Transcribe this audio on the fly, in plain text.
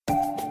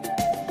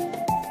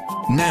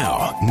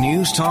Now,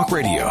 News Talk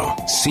Radio,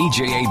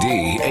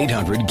 CJAD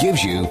 800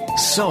 gives you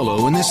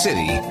Solo in the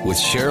City with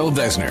Cheryl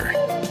Besner.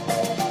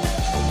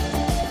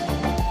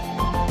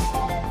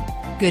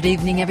 Good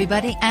evening,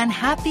 everybody, and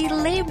happy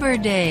Labor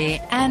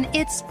Day. And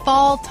it's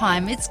fall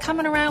time. It's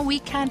coming around. We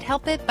can't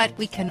help it, but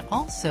we can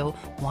also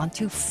want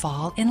to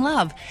fall in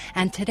love.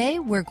 And today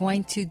we're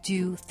going to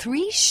do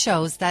 3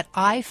 shows that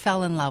I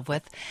fell in love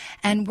with,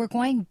 and we're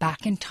going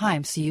back in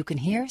time so you can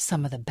hear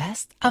some of the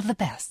best of the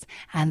best.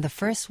 And the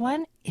first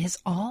one is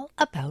all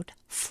about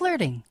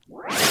flirting.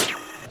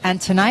 And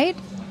tonight,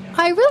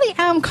 I really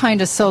am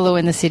kind of solo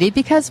in the city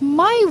because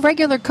my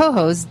regular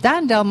co-host,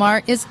 Dan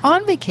Delmar, is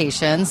on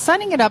vacation,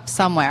 sunning it up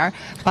somewhere.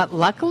 But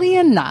luckily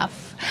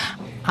enough,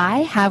 I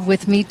have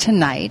with me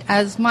tonight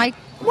as my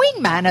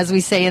wingman, as we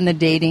say in the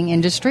dating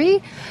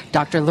industry,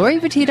 Dr. Lori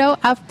Petito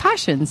of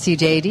Passion,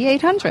 CJAD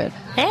 800.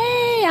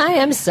 Hey, I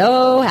am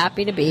so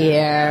happy to be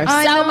here.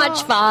 So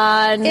much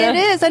fun. It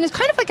is, and it's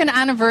kind of like an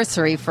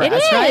anniversary for us,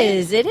 right?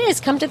 It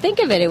is. Come to think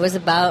of it, it was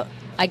about,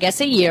 I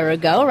guess, a year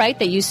ago, right,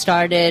 that you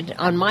started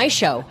on my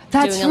show.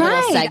 That's doing a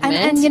little segment.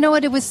 And you know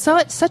what? It was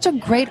such a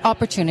great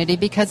opportunity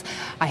because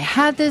I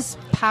had this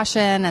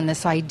passion and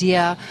this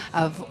idea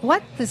of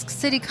what this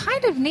city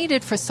kind of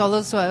needed for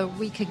solos so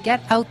we could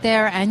get out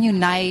there and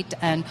unite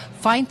and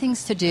find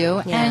things to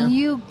do. Yeah. And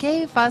you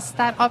gave us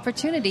that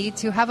opportunity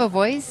to have a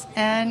voice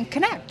and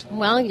connect.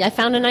 Well, I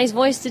found a nice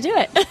voice to do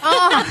it.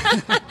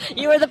 Oh.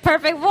 You were the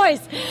perfect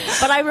voice.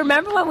 But I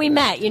remember when we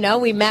met,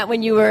 we met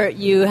when you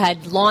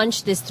had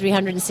launched this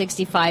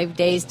 365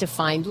 Days to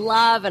Find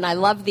Love, and I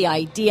loved the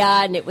idea,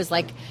 and it was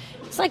like,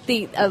 it's like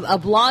a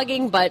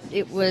blogging, but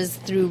it was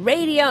through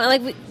radio,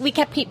 and like we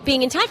kept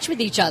being in touch with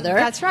each other.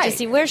 That's right. To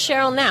see, where's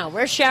Cheryl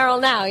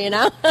now?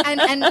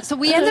 and so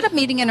we ended up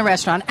meeting in a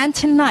restaurant, and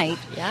tonight,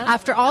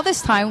 after all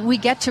this time, we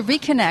get to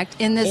reconnect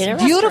in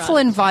this beautiful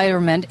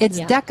environment. It's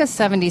Deca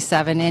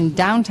 77 in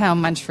downtown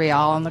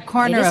Montreal on the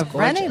corner of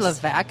René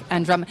Lévesque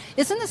and Drummond.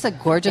 Isn't this a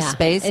gorgeous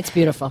space? It's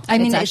beautiful. I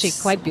mean, it's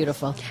actually quite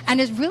beautiful.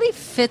 And it really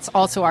fits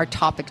also our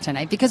topic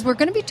tonight because we're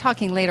going to be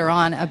talking later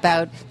on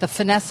about the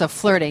finesse of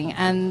flirting.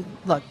 And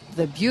look,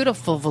 the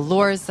beautiful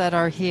velours that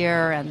are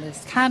here and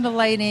this candle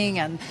lighting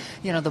and,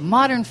 the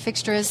modern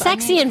fixtures.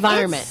 Sexy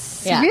environment.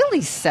 It's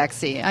really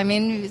sexy. I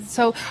mean,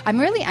 so I'm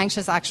really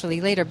anxious actually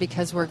later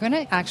because we're going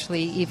to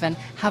actually even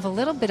have a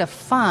little bit of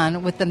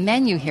fun with the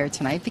menu here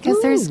tonight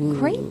because there's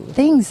great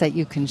things that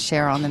you can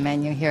share on the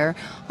menu here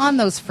on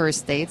those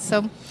first dates.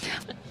 So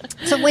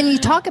when you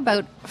talk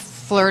about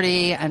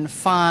flirty and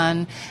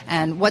fun,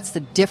 and what's the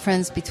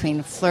difference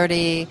between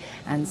flirty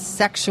and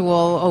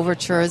sexual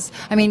overtures?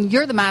 I mean,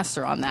 you're the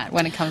master on that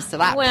when it comes to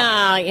that.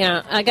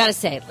 Well, I gotta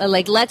say,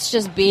 like, let's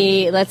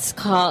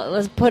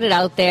put it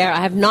out there.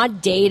 I have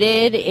not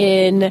dated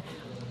in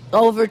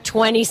over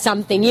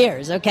 20-something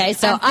years, okay?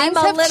 So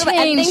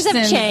things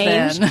have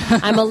changed.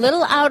 I'm a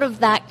little out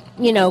of that,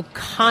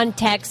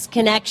 context,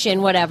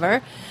 connection,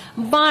 whatever.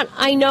 But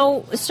I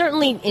know,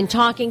 certainly in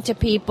talking to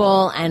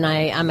people, and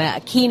I'm a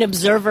keen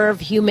observer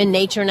of human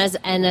nature and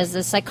as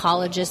a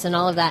psychologist and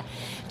all of that,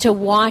 to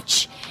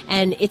watch.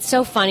 And it's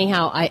so funny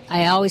how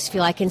I always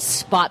feel I can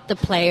spot the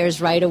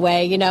players right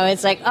away.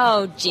 It's like,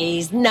 oh,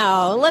 geez,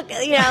 no, look,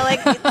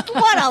 like,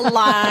 what a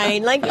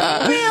line. Like,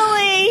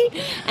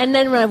 really? And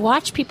then when I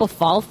watch people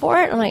fall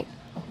for it, I'm like,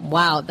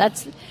 wow,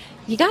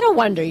 you got to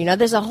wonder,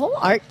 there's a whole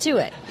art to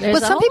it.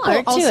 But some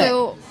people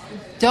also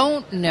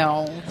don't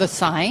know the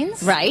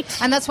signs. Right.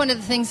 And that's one of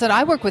the things that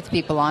I work with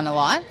people on a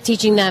lot.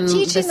 Teaching them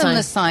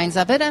the signs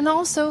of it. And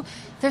also,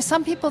 there's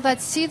some people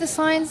that see the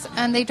signs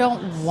and they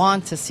don't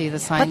want to see the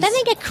signs. But then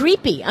they get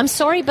creepy. I'm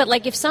sorry, but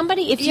like if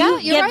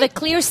you give a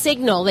clear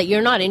signal that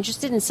you're not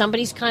interested and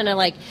somebody's kind of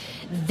like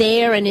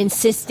there and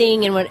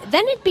insisting then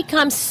it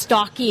becomes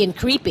stalky and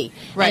creepy.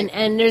 Right.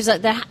 And there's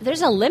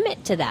a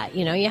limit to that.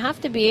 You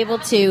have to be able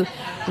to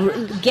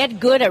get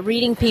good at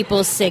reading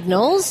people's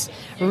signals,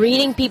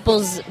 reading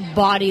people's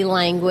body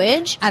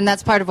language. And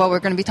that's part of what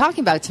we're going to be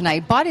talking about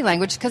tonight, body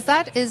language, because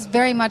that is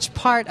very much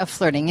part of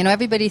flirting.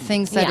 Everybody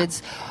thinks that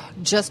it's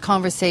just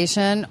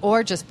conversation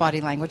or just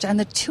body language, and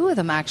the two of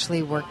them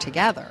actually work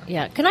together.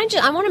 Yeah.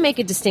 I want to make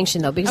a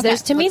distinction, though, because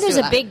there's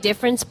a big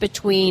difference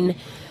between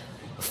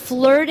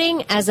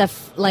flirting as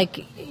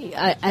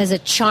a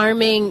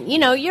charming,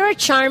 you're a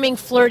charming,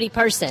 flirty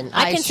person.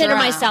 I consider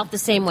myself the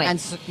same way.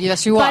 And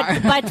yes, you are.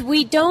 But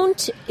we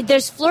don't.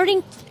 There's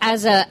flirting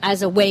as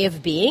a way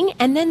of being,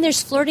 and then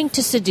there's flirting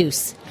to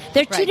seduce.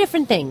 They're two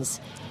different things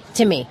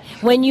to me.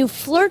 When you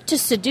flirt to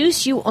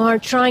seduce, you are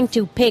trying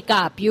to pick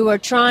up. You are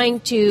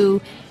trying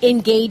to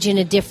engage in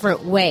a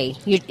different way.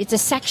 It's a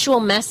sexual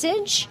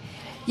message.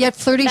 Yet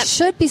flirting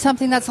should be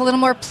something that's a little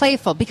more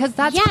playful because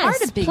that's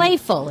part of being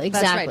playful.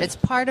 Exactly. That's right. It's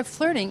part of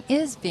flirting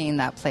is being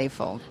that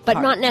playful, but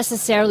not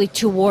necessarily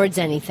towards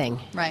anything.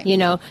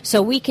 Right.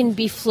 So we can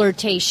be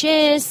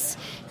flirtatious,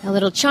 a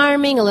little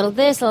charming, a little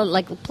this, a little,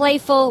 like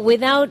playful,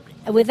 without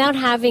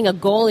having a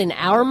goal in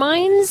our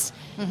minds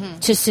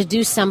to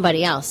seduce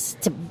somebody else.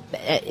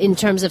 In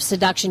terms of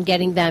seduction,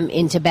 getting them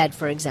into bed,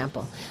 for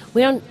example,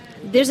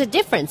 there's a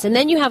difference, and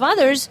then you have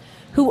others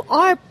who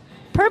are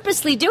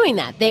purposely doing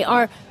that. They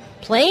are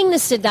playing the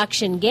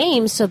seduction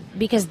game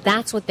because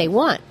that's what they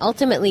want.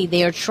 Ultimately,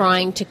 they are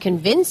trying to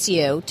convince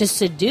you, to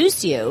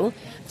seduce you,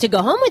 to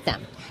go home with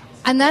them.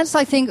 And that's,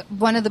 I think,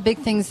 one of the big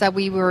things that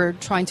we were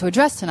trying to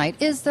address tonight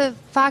is the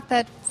fact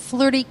that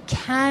flirty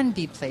can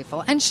be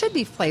playful and should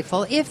be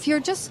playful if you're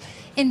just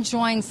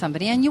enjoying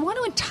somebody and you want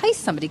to entice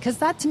somebody, because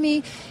that to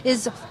me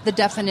is the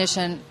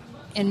definition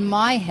in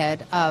my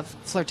head of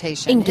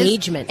flirtation.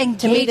 Engagement.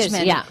 To me,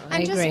 I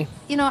agree.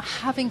 Just,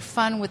 having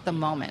fun with the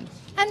moment.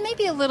 And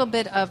maybe a little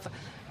bit of,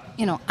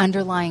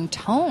 underlying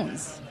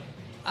tones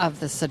of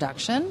the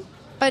seduction,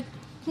 but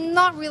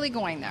not really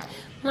going there.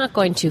 Not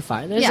going too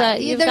far. There's a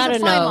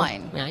fine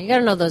line. Yeah, you got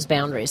to know those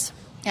boundaries.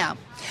 Yeah.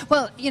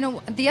 Well,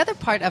 the other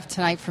part of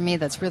tonight for me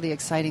that's really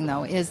exciting,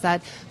 though, is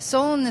that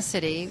Solo in the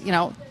City,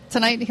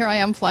 tonight here I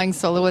am flying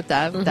solo with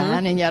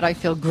Dan, and yet I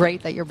feel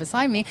great that you're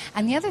beside me.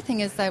 And the other thing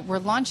is that we're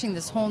launching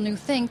this whole new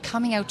thing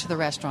coming out to the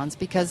restaurants,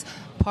 because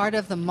part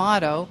of the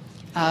motto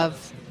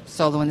of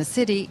Solo in the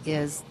City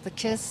is the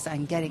kiss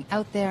and getting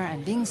out there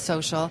and being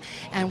social.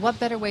 And what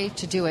better way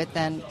to do it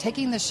than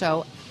taking the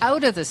show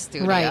out of the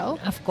studio,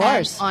 right, of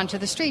course, and onto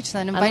the streets,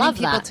 and inviting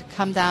people to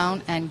come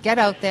down and get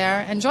out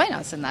there and join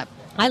us in that.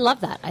 I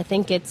love that. I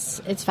think it's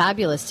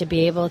fabulous to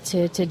be able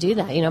to do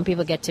that.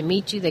 People get to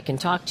meet you, they can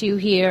talk to you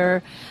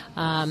here,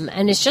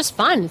 and it's just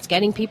fun. It's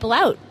getting people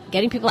out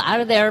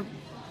of their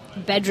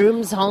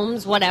bedrooms,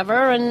 homes,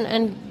 whatever,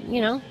 and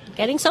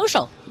getting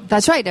social.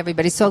 That's right,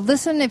 everybody. So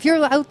listen, if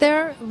you're out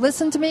there,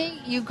 listen to me.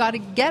 You've got to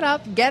get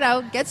up, get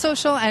out, get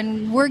social,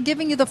 and we're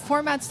giving you the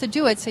formats to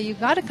do it. So you've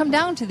got to come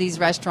down to these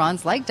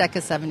restaurants like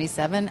Deca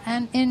 77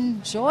 and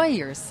enjoy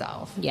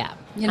yourself. Yeah,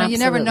 you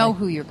never know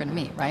who you're going to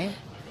meet, right?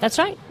 That's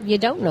right. You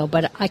don't know.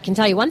 But I can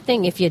tell you one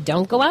thing. If you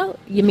don't go out,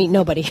 you meet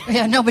nobody.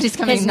 Yeah, nobody's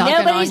coming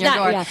knocking on your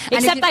door. Yeah.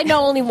 Except I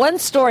know only one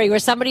story where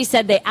somebody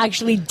said they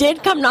actually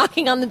did come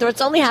knocking on the door.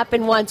 It's only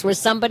happened once, where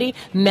somebody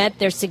met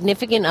their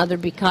significant other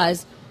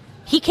because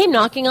he came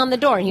knocking on the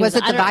door. And was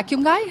it the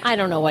vacuum guy? I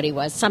don't know what he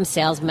was. Some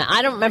salesman.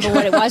 I don't remember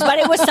what it was, but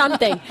it was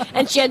something.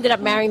 And she ended up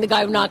marrying the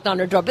guy who knocked on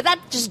her door. But that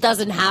just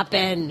doesn't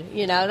happen.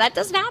 That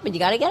doesn't happen. You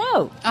got to get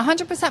out.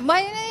 100%.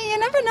 Well, you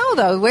never know,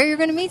 though, where you're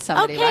going to meet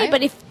somebody, okay, right?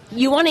 But if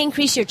you want to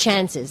increase your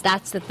chances,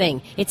 that's the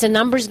thing. It's a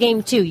numbers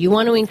game, too. You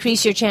want to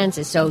increase your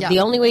chances. So the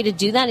only way to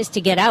do that is to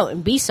get out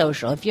and be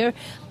social. If you're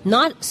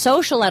not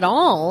social at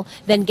all,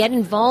 then get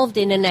involved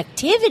in an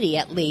activity,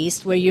 at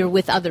least, where you're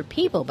with other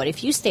people. But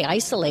if you stay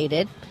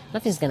isolated,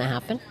 nothing's going to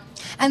happen.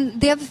 And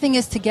the other thing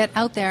is to get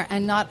out there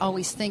and not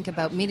always think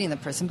about meeting the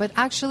person, but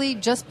actually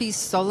just be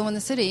solo in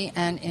the city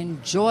and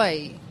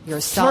enjoy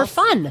yourself. For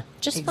fun.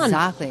 Just fun.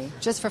 Exactly.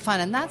 Just for fun.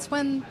 And that's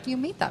when you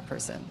meet that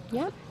person.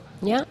 Yeah.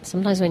 Yeah,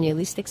 sometimes when you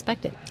least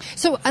expect it.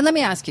 So, and let me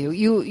ask you,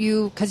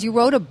 because you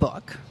wrote a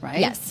book, right?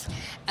 Yes.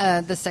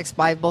 The Sex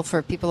Bible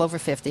for people over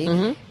 50.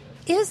 Mm-hmm.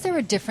 Is there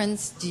a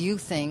difference, do you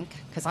think,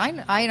 because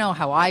I know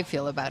how I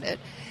feel about it,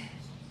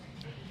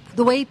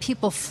 the way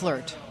people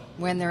flirt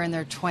when they're in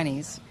their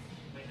 20s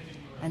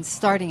and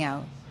starting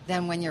out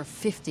than when you're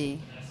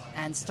 50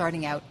 and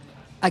starting out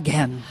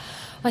again?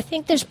 I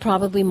think there's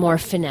probably more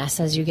finesse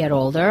as you get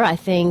older. I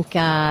think,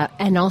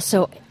 and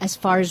also as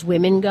far as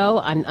women go,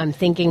 I'm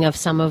thinking of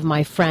some of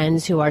my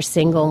friends who are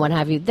single and what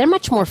have you. They're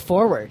much more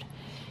forward.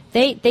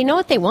 They know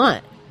what they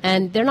want,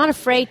 and they're not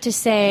afraid to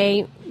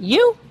say,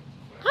 "You,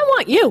 I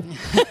want you."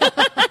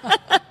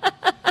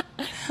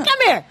 Come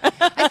here.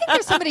 I think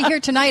there's somebody here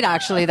tonight,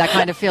 actually, that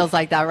kind of feels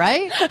like that,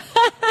 right?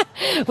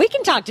 We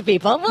can talk to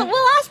people.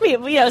 We'll ask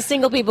people,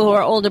 single people who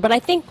are older. But I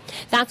think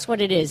that's what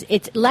it is.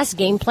 It's less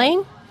game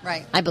playing.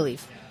 Right. I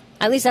believe.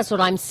 At least that's what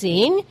I'm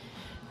seeing,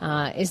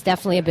 is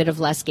definitely a bit of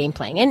less game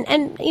playing.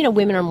 And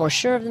women are more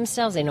sure of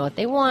themselves. They know what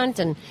they want,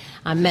 and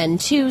men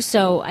too.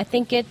 So I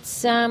think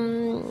it's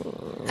and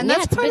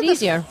that's it's part a bit of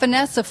easier. The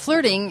finesse of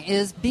flirting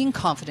is being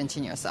confident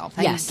in yourself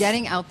and yes.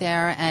 getting out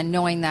there and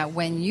knowing that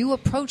when you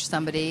approach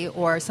somebody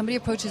or somebody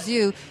approaches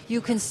you,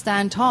 you can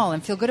stand tall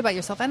and feel good about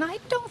yourself. And I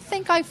don't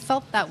think I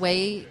felt that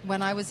way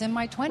when I was in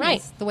my 20s,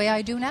 right. the way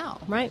I do now.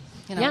 Right.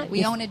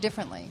 We own it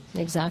differently.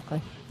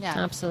 Exactly. Yeah.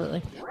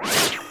 Absolutely.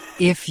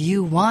 If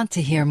you want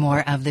to hear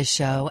more of the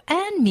show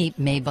and meet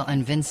Mabel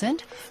and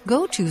Vincent,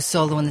 go to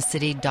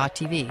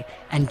solointhecity.tv.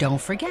 And don't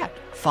forget,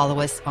 follow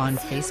us on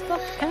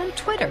Facebook and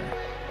Twitter.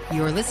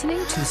 You're listening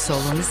to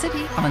Solo in the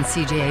City on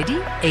CJAD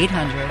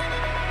 800.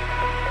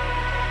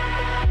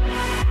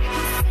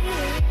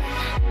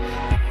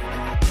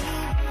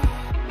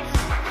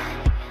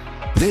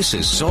 This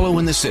is Solo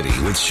in the City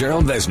with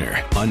Cheryl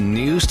Besner on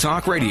News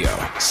Talk Radio,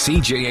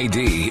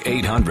 CJAD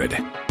 800.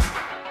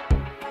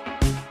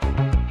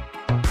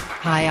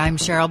 Hi, I'm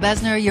Cheryl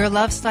Besner, your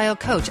love style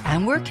coach,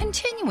 and we're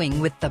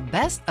continuing with the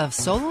best of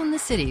Solo in the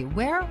City,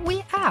 where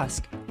we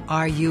ask,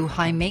 are you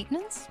high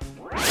maintenance?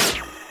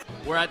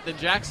 We're at the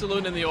Jack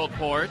Saloon in the Old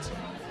Port.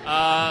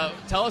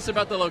 Tell us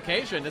about the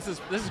location. This is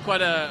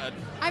quite a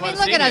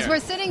look at us. We're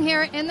sitting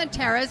here in the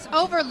terrace,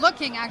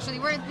 overlooking, actually.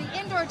 We're at the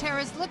indoor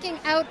terrace, looking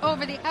out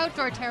over the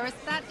outdoor terrace.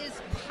 That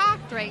is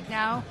packed straight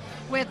now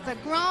with the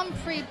Grand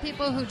Prix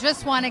people who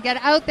just want to get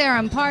out there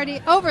and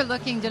party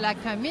overlooking de la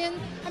Commune.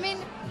 I mean,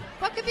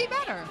 what could be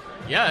better?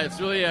 Yeah,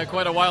 it's really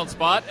quite a wild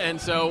spot.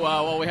 And so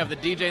while we have the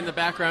DJ in the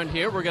background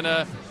here, we're going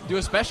to do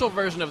a special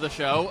version of the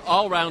show,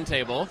 all round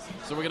table.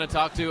 So we're going to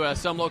talk to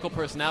some local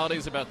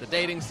personalities about the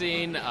dating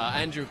scene.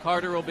 Andrew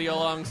Carter will be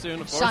along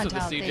soon, of course, with the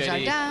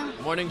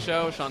CJD morning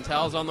show.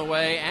 Chantal's on the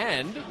way,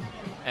 and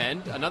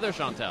another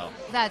Chantal.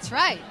 That's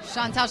right,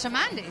 Chantal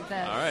Shamandi,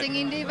 the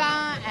singing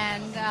diva,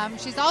 and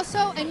she's also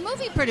a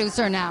movie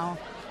producer now.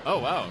 Oh,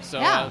 wow. So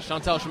yeah.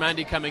 Chantal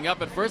Shamandi coming up.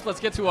 But first,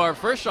 let's get to our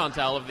first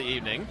Chantal of the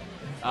evening.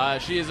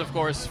 She is, of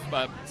course,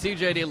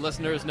 CJD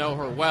listeners know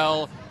her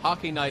well.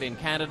 Hockey Night in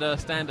Canada,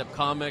 stand-up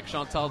comic.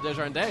 Chantal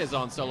Desjardins is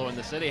on Solo in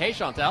the City. Hey,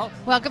 Chantal.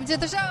 Welcome to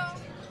the show.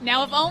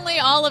 Now, if only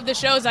all of the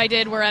shows I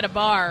did were at a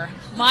bar,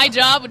 my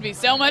job would be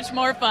so much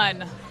more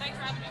fun. Thanks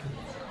for having me.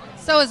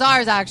 So is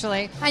ours,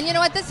 actually. And you know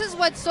what? This is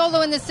what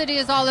Solo in the City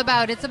is all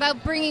about. It's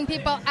about bringing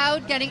people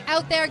out, getting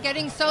out there,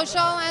 getting social,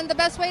 and the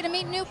best way to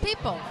meet new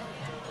people.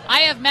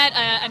 I have met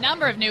a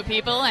number of new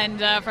people,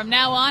 and from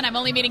now on, I'm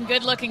only meeting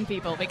good-looking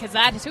people, because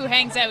that's who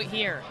hangs out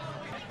here.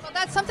 Well,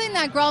 that's something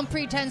that Grand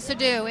Prix tends to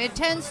do. It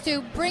tends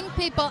to bring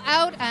people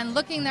out and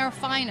looking their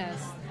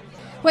finest.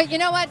 Well, you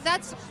know what?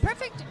 That's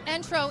perfect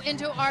intro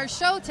into our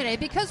show today,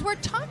 because we're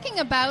talking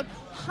about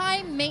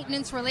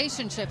high-maintenance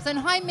relationships and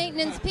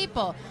high-maintenance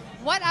people.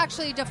 What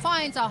actually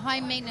defines a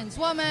high-maintenance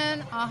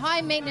woman, a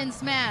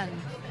high-maintenance man?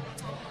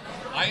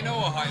 I know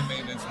a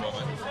high-maintenance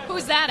woman.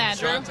 Who's that,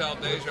 Andrew? Chantal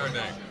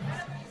Desjardins.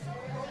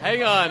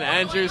 Hang on,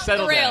 Andrew,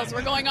 settle down. Rails.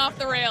 We're going off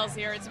the rails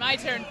here. It's my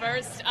turn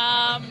first.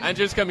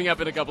 Andrew's coming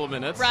up in a couple of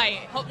minutes.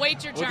 Right.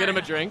 Wait your turn. We'll get him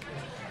a drink.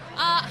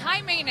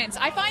 High maintenance.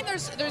 I find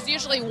there's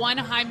usually one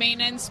high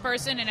maintenance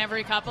person in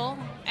every couple.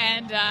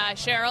 And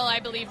Cheryl, I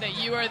believe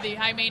that you are the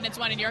high maintenance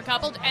one in your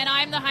couple, and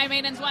I'm the high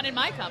maintenance one in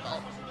my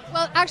couple.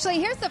 Well, actually,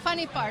 here's the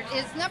funny part,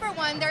 is number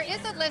one, there is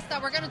a list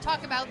that we're going to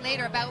talk about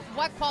later about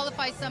what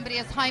qualifies somebody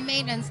as high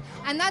maintenance,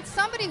 and that's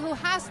somebody who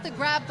has to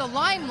grab the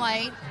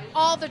limelight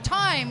all the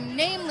time,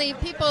 namely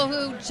people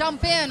who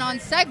jump in on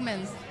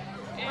segments.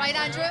 Right,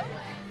 Andrew?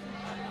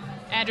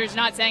 Andrew's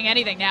not saying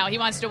anything now. He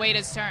wants to wait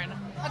his turn.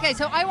 Okay,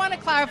 so I want to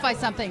clarify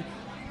something.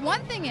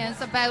 One thing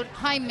is about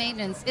high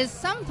maintenance is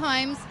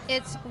sometimes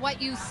it's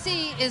what you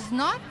see is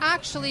not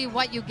actually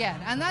what you get.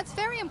 And that's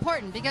very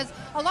important because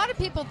a lot of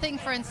people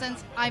think, for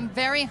instance, I'm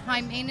very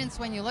high maintenance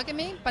when you look at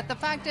me. But the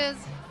fact is,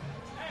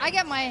 I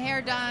get my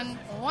hair done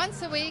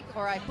once a week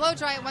or I blow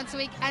dry it once a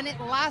week and it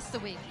lasts a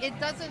week. It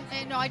doesn't,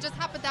 I just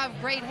happen to have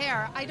great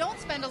hair. I don't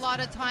spend a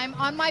lot of time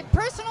on my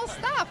personal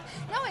stuff.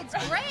 No, it's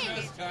great.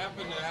 You just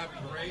happen to have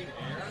great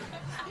hair?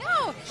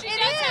 No, she does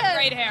have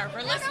great hair.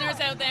 For listeners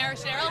out there,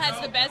 Cheryl has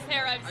the best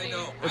hair I've seen. I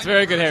know. It's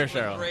very good hair,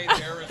 Cheryl. Great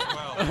hair as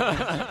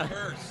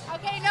well.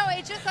 Okay, no,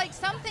 it's just like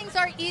some things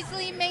are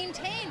easily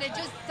maintained. It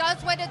just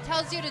does what it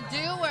tells you to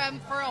do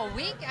for a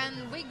week,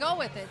 and we go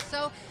with it.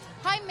 So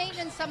high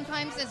maintenance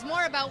sometimes is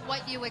more about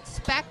what you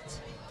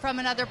expect from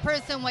another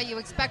person, what you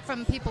expect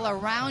from people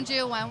around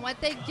you, and what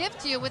they give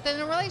to you within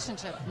a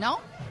relationship. No?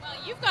 Well,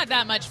 you've got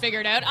that much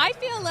figured out. I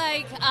feel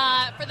like,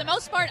 for the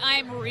most part,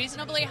 I'm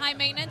reasonably high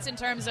maintenance in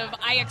terms of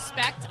I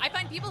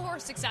find people who are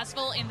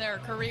successful in their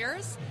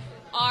careers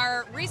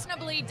are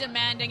reasonably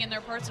demanding in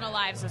their personal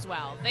lives as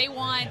well. They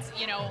want,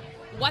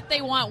 what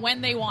they want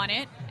when they want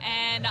it,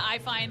 and I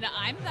find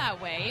I'm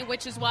that way,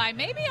 which is why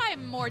maybe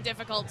I'm more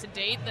difficult to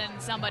date than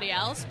somebody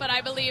else, but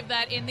I believe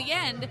that in the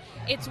end,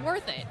 it's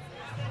worth it.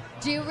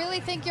 Do you really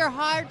think you're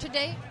hard to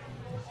date?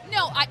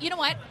 No, you know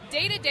what?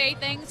 Day-to-day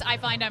things, I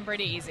find I'm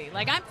pretty easy.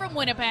 Like, I'm from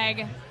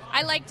Winnipeg.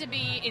 I like to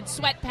be in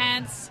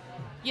sweatpants.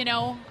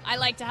 I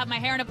like to have my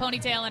hair in a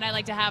ponytail, and I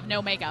like to have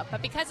no makeup.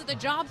 But because of the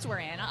jobs we're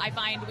in, I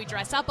find we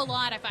dress up a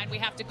lot. I find we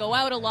have to go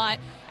out a lot.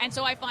 And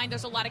so I find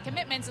there's a lot of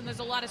commitments, and there's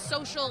a lot of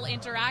social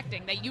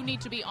interacting that you need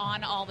to be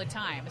on all the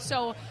time.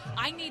 So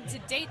I need to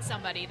date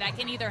somebody that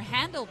can either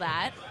handle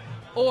that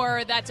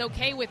or that's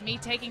okay with me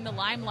taking the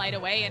limelight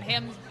away and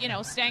him,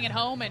 staying at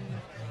home and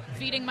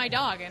feeding my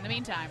dog in the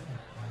meantime.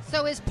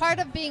 So is part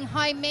of being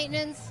high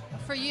maintenance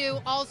for you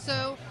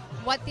also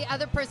what the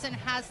other person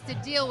has to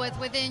deal with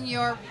within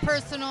your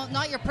personal,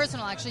 not your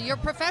personal actually, your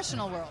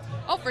professional world?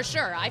 Oh, for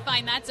sure. I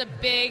find that's a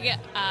big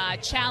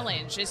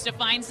challenge, is to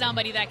find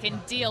somebody that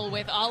can deal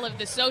with all of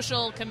the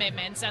social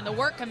commitments and the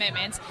work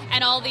commitments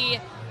and all the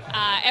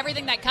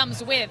everything that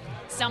comes with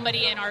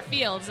somebody in our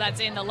fields that's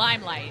in the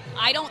limelight.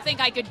 I don't think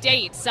I could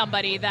date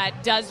somebody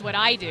that does what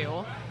I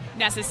do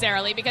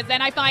necessarily, because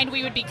then I find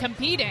we would be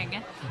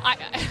competing.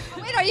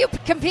 Wait, are you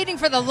competing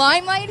for the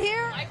limelight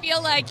here? I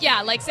feel like,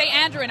 say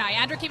Andrew and I.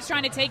 Andrew keeps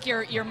trying to take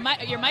your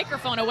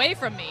microphone away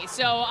from me,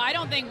 so I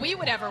don't think we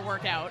would ever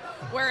work out.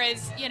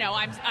 Whereas,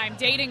 I'm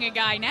dating a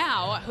guy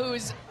now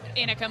who's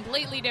in a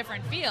completely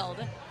different field,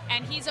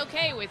 and he's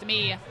okay with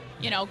me,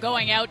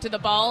 going out to the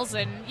balls,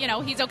 and,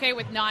 he's okay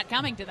with not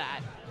coming to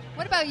that.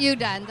 What about you,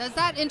 Dan? Does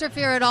that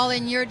interfere at all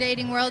in your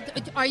dating world?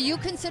 Are you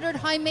considered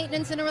high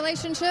maintenance in a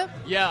relationship?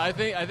 Yeah, I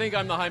think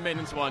I'm the high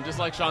maintenance one, just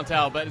like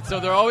Chantal. But so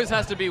there always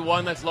has to be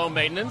one that's low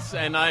maintenance,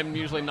 and I'm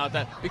usually not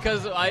that,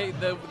 because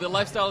the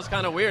lifestyle is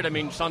kind of weird. I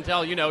mean,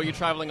 Chantal, you're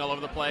traveling all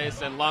over the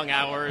place and long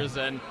hours,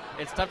 and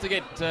it's tough to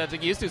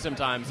get used to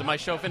sometimes. And my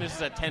show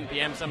finishes at 10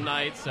 p.m. some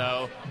nights,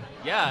 so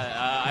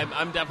yeah,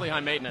 I'm definitely high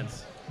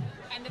maintenance.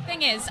 And the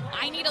thing is,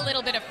 I need a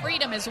little bit of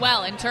freedom as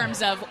well in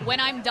terms of when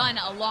I'm done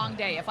a long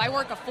day. If I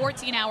work a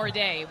 14-hour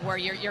day where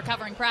you're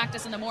covering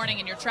practice in the morning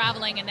and you're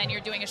traveling and then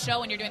you're doing a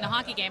show and you're doing the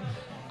hockey game,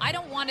 I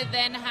don't want to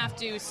then have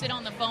to sit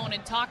on the phone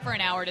and talk for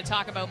an hour to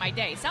talk about my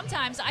day.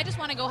 Sometimes I just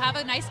want to go have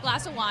a nice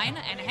glass of wine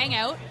and hang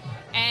out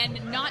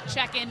and not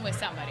check in with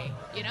somebody,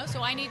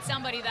 So I need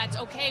somebody that's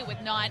okay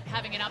with not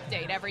having an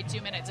update every 2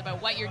 minutes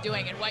about what you're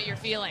doing and what you're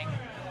feeling.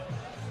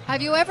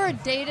 Have you ever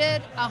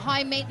dated a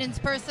high-maintenance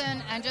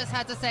person and just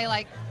had to say,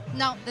 like,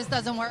 no, this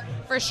doesn't work?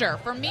 For sure.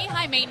 For me,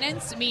 high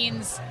maintenance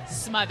means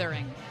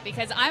smothering,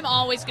 because I'm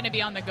always going to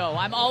be on the go.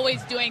 I'm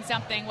always doing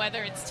something,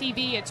 whether it's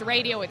TV, it's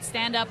radio, it's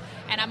stand-up,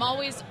 and I'm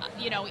always,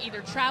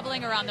 either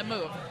traveling or on the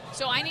move.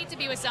 So I need to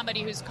be with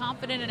somebody who's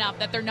confident enough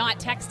that they're not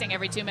texting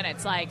every 2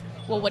 minutes, like,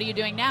 well, what are you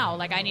doing now?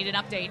 Like, I need an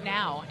update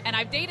now. And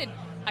I've dated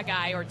a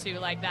guy or two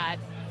like that,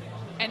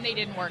 and they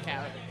didn't work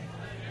out.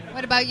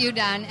 What about you,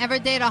 Dan? Ever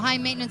date a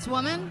high-maintenance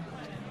woman?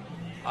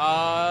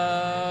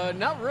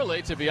 Not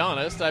really, to be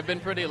honest. I've been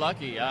pretty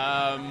lucky.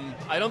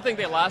 I don't think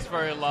they last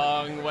very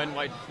long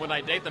when I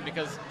date them,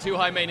 because two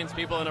high-maintenance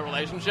people in a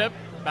relationship,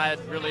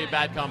 really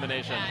bad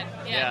combination.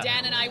 Yeah,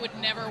 Dan and I would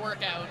never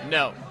work out.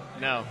 No.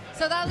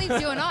 So that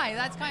leaves you and I.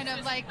 That's kind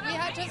of like,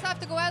 just have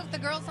to go out with the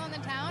girls on the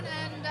town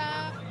and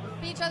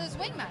be each other's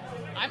wingman.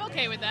 I'm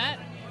okay with that.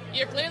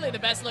 You're clearly the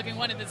best-looking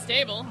one at this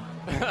table.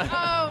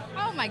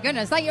 Oh my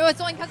goodness.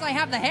 It's only because I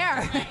have the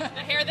hair.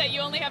 The hair that you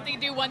only have to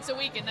do once a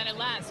week, and then it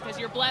lasts, because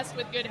you're blessed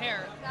with good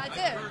hair. That's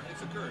it.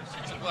 It's a curse.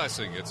 It's a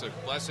blessing. It's a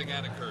blessing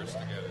and a curse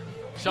together.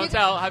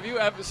 Chantal, have you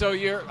ever, so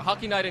you're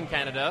Hockey Night in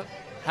Canada,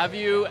 have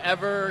you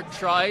ever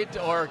tried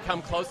or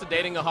come close to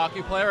dating a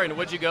hockey player, and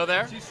would you go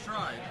there? She's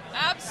tried.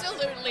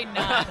 Absolutely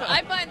not.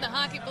 I find the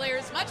hockey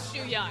players much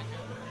too young.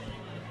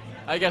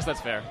 I guess that's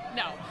fair.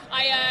 No,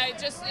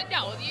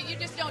 you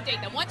just don't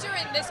date them. Once you're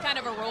in this kind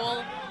of a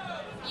role,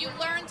 you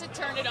learn to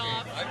turn it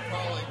off. I'm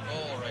calling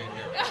bull right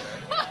here.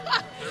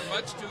 They're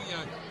much too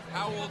young.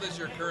 How old is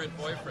your current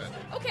boyfriend?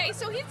 Okay,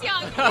 so he's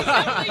young. He's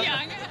definitely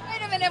young.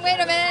 Wait a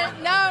minute.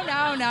 No.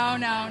 And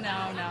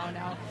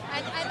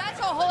that's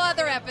a whole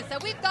other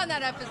episode. We've done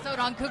that episode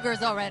on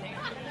cougars already.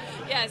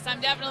 Yes, I'm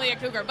definitely a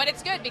cougar. But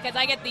it's good because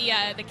I get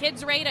the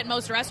kids rate at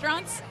most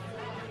restaurants.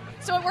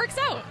 So it works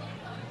out.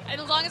 And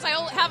as long as I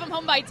have them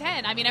home by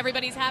 10, I mean,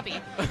 everybody's happy.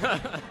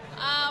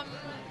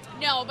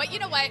 No, but you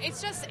know what?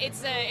 It's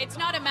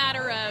not a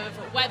matter of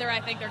whether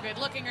I think they're good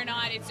looking or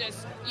not. It's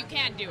just you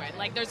can't do it.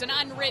 Like there's an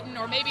unwritten,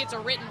 or maybe it's a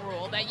written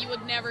rule that you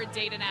would never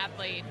date an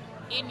athlete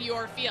in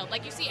your field.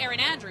 Like you see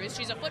Erin Andrews,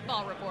 she's a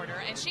football reporter,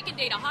 and she can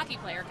date a hockey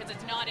player because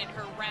it's not in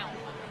her realm.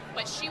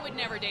 But she would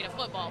never date a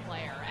football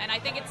player. And I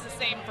think it's the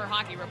same for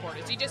hockey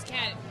reporters. You just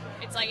can't,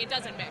 it's like it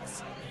doesn't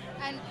mix.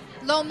 And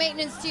low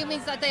maintenance to you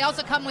means that they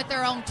also come with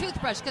their own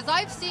toothbrush, because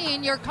I've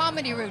seen your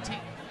comedy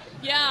routine.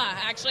 Yeah,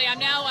 actually, I'm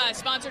now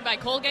sponsored by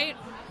Colgate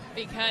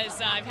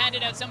because I've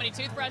handed out so many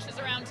toothbrushes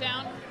around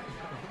town.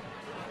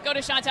 Go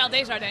to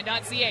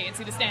ChantalDesjardins.ca and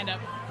see the stand-up.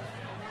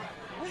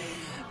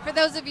 For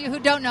those of you who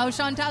don't know,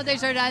 Chantal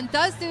Desjardins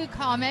does do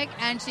comic,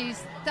 and she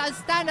does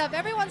stand-up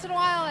every once in a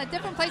while at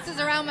different places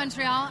around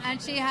Montreal,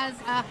 and she has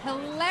a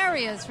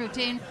hilarious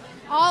routine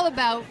all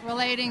about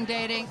relating,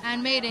 dating,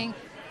 and mating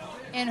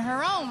in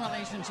her own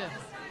relationships.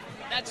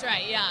 That's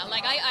right, yeah.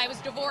 Like, I was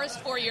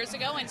divorced 4 years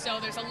ago, and so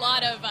there's a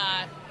lot of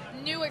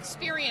new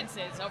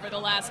experiences over the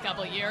last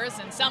couple of years,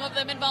 and some of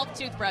them involve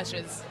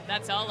toothbrushes.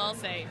 That's all I'll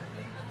say.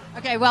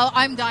 Okay, well,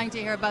 I'm dying to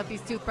hear about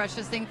these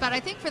toothbrushes things, but I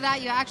think for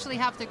that you actually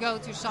have to go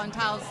to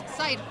Chantal's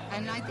site,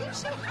 and I think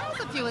she has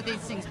a few of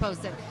these things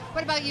posted.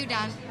 What about you,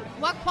 Dan?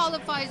 What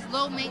qualifies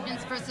low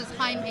maintenance versus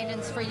high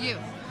maintenance for you?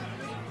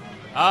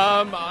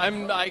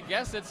 I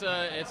guess it's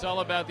all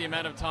about the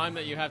amount of time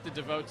that you have to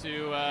devote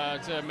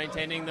to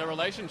maintaining the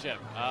relationship.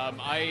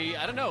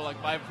 I don't know, like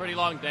I have pretty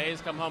long days,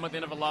 come home at the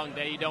end of a long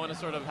day, you don't want to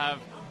sort of have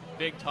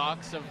big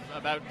talks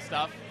about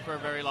stuff for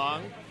very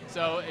long,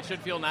 so it should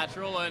feel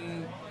natural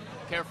and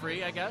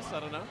carefree, I guess. I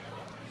don't know.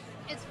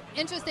 It's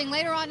interesting.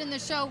 Later on in the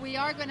show, we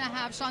are going to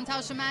have Chantal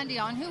Chamandy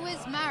on, who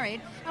is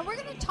married, and we're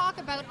going to talk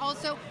about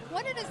also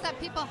what it is that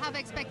people have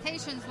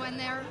expectations when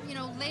they're,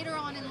 later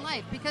on in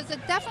life, because it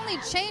definitely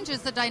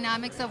changes the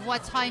dynamics of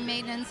what's high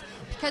maintenance,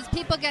 because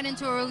people get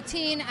into a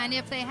routine, and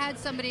if they had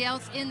somebody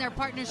else in their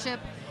partnership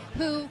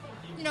who,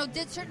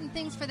 did certain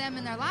things for them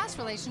in their last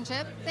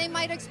relationship, they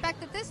might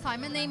expect it this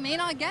time, and they may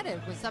not get it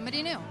with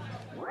somebody new.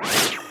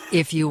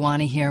 If you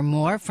want to hear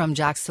more from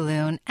Jack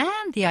Saloon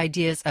and the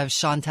ideas of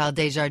Chantal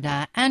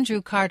Desjardins,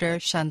 Andrew Carter,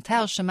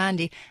 Chantal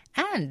Chamandy,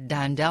 and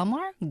Dan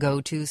Delmar,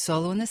 go to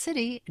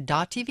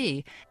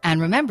solointhecity.tv.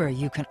 And remember,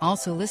 you can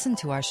also listen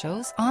to our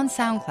shows on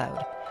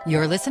SoundCloud.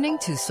 You're listening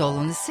to Soul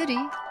in the City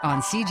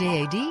on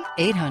CJAD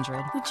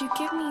 800. Would you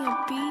give me a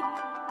beat?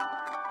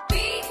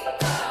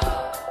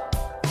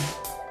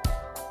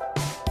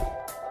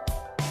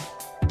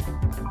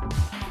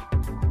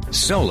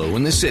 Solo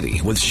in the City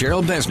with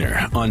Cheryl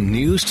Besner on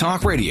News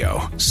Talk Radio,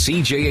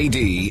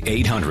 CJAD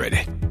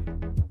 800.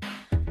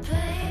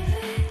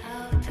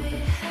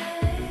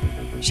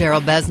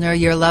 Cheryl Besner,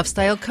 your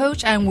lifestyle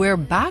coach, and we're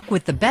back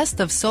with the best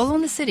of Solo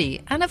in the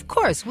City. And of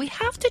course, we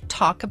have to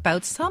talk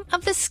about some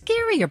of the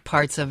scarier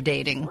parts of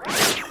dating.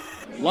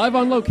 Live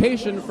on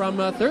location from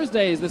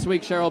Thursdays this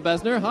week, Cheryl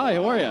Besner. Hi,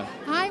 how are you?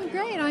 I'm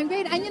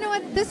great. And you know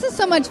what? This is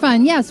so much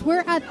fun. Yes,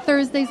 we're at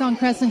Thursdays on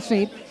Crescent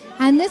Street.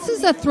 And this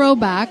is a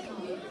throwback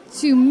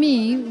to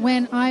me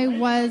when I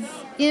was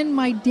in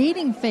my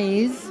dating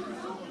phase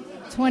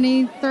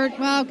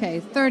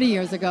 30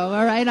 years ago.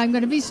 All right, I'm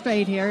going to be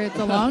straight here. It's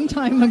a long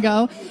time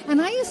ago. And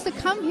I used to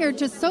come here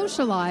to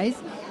socialize.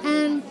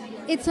 And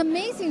it's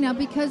amazing now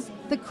because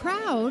the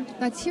crowd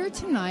that's here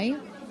tonight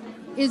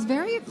is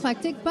very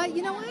eclectic, but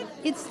you know what?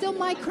 It's still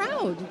my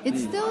crowd.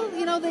 It's still,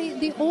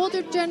 the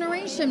older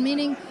generation,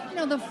 meaning,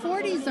 the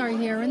 40s are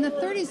here and the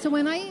 30s. So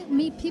when I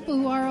meet people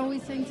who are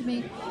always saying to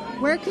me,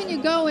 where can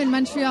you go in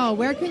Montreal?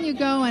 Where can you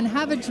go and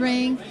have a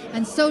drink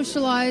and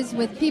socialize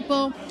with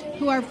people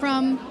who are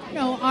from,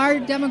 our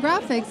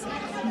demographics?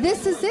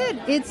 This is it.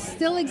 It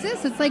still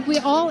exists. It's like we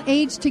all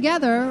age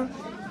together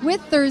with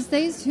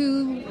Thursdays,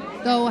 who,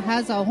 though,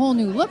 has a whole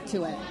new look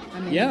to it.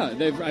 Yeah,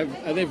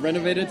 they've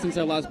renovated since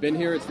I've last been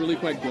here. It's really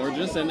quite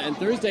gorgeous, and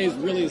Thursdays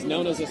really is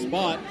known as a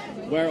spot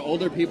where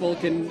older people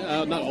can,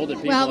 not older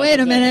people. Well, wait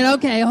a minute.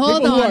 Okay, hold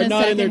on. People who are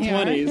not in their here.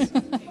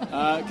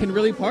 20s can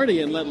really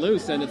party and let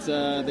loose, and it's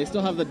they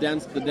still have the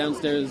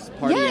downstairs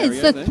party area. Yeah,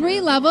 it's the 3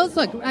 levels.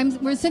 Look,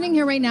 we're sitting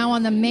here right now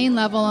on the main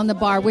level on the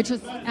bar,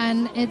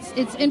 and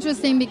it's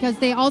interesting because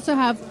they also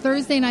have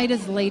Thursday night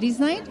as ladies'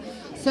 night,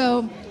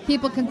 so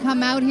people can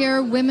come out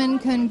here. Women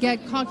can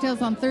get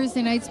cocktails on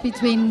Thursday nights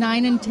between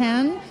 9 and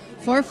 10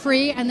 for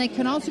free, and they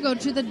can also go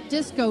to the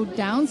disco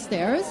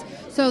downstairs.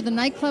 So the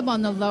nightclub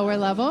on the lower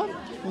level,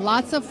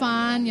 lots of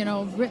fun,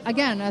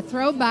 again, a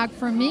throwback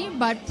for me,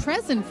 but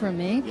present for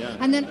me. Yeah.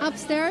 And then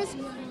upstairs,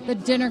 the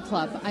dinner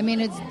club.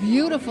 It's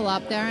beautiful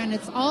up there, and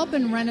it's all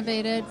been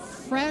renovated,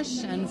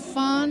 fresh and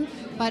fun,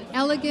 but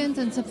elegant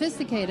and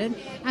sophisticated.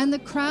 And the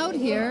crowd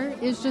here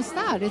is just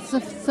that. It's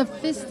a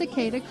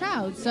sophisticated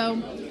crowd.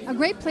 So a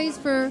great place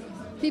for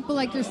people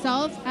like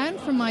yourself and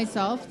for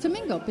myself to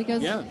mingle,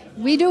 because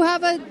we do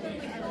have a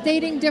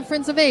dating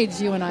difference of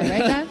age, you and I, right,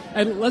 Dad?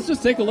 And let's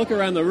just take a look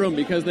around the room,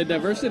 because the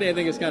diversity, I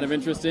think, is kind of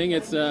interesting.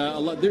 It's a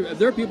lot,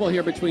 there are people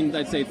here between,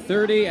 I'd say,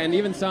 30 and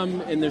even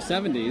some in their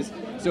 70s.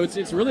 So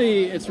it's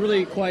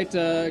really quite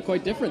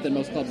different than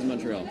most clubs in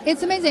Montreal.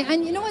 It's amazing.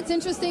 And you know what's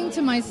interesting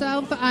to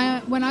myself?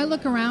 When I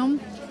look around,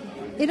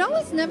 it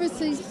always never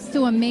ceases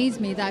to amaze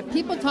me that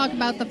people talk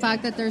about the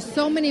fact that there's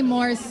so many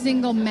more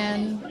single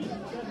men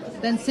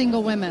than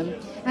single women.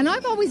 And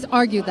I've always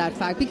argued that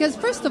fact, because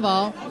first of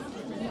all,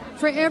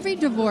 for every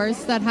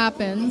divorce that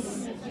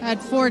happens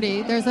at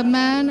 40, there's a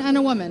man and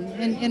a woman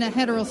in a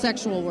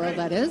heterosexual world,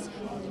 that is.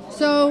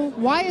 So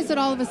why is it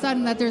all of a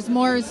sudden that there's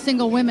more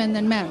single women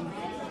than men?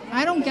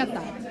 I don't get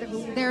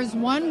that. There's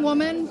one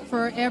woman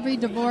for every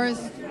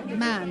divorced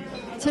man.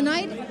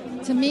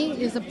 Tonight, to me,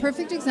 is a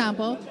perfect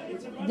example.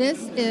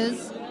 This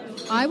is,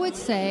 I would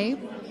say,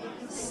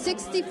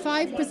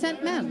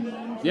 65%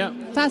 men. Yeah.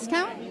 Fast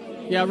count?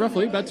 Yeah,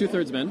 roughly, about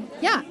 2/3 men.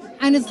 Yeah,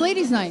 and it's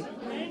ladies' night.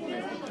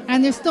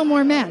 And there's still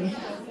more men.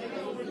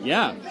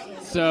 Yeah.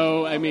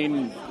 So,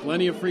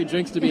 plenty of free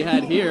drinks to be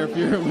had here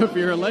if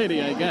you're a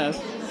lady, I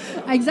guess.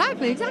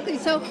 Exactly.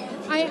 So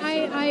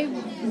I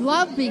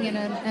love being in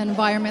an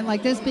environment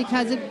like this,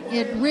 because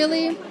it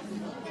really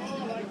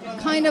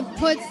kind of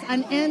puts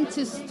an end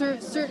to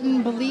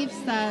certain beliefs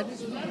that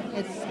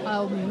it's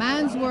a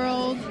man's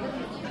world.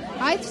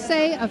 I'd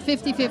say a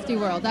 50-50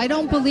 world. I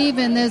don't believe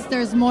in this,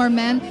 there's more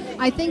men.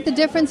 I think the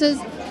difference is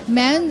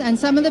men, and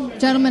some of the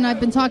gentlemen I've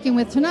been talking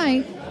with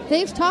tonight,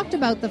 they've talked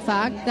about the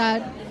fact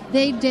that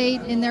they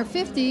date in their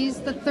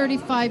 50s, the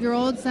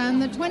 35-year-olds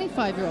and the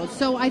 25-year-olds.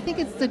 So I think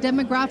it's the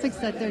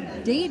demographics that they're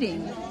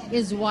dating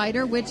is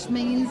wider, which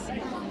means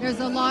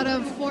there's a lot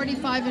of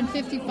 45 and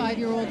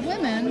 55-year-old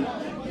women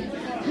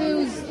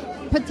whose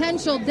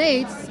potential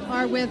dates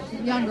are with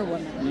younger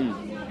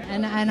women.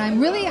 And I'm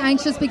really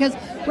anxious because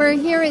we're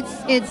here,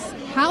 it's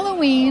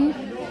Halloween,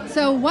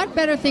 so what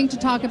better thing to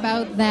talk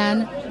about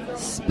than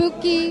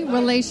spooky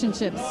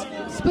relationships,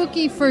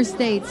 spooky first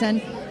dates,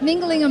 and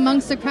mingling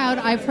amongst the crowd.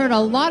 I've heard a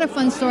lot of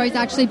fun stories.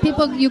 Actually,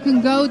 you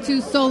can go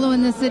to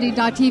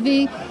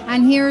solointhecity.tv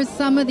and hear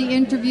some of the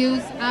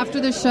interviews after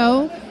the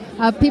show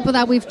of people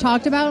that we've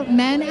talked about,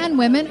 men and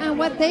women, and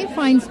what they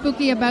find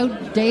spooky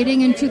about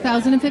dating in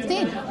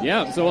 2015.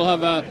 Yeah, so we'll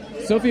have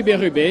Sophie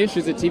Bérubé.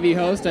 She's a TV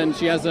host, and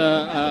she has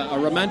a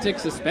romantic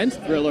suspense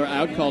thriller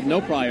out called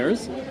No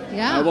Priors.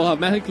 Yeah. We'll have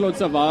Marie-Claude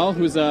Savard,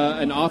 who's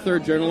an author,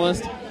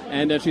 journalist,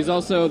 and she's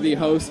also the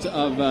host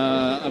of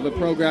a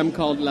program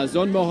called La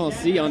Zone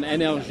Montmorency on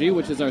Énergie,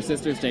 which is our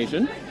sister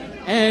station.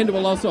 And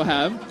we'll also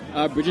have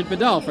Bridget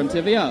Vidal from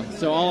TVA.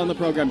 So all on the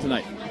program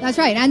tonight. That's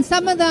right. And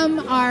some of them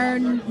are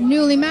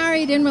newly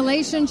married, in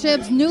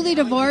relationships, newly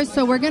divorced.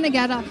 So we're going to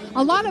get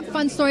a lot of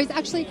fun stories.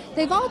 Actually,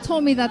 they've all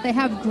told me that they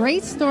have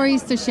great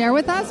stories to share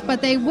with us,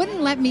 but they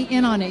wouldn't let me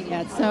in on it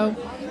yet. So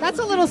that's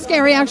a little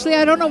scary, actually.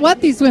 I don't know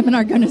what these women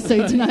are going to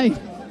say tonight.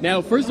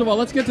 Now, first of all,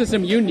 let's get to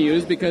some you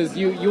news, because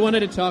you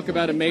wanted to talk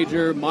about a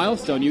major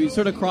milestone. You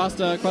sort of crossed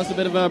a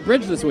bit of a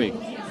bridge this week.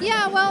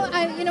 Yeah, well,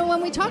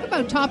 when we talk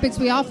about topics,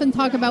 we often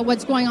talk about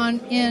what's going on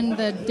in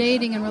the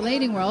dating and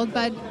relating world,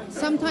 but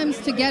sometimes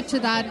to get to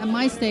that at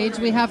my stage,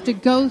 we have to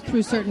go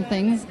through certain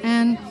things.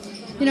 And,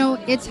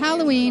 it's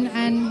Halloween,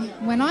 and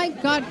when I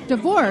got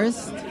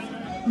divorced,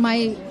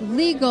 my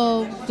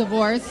legal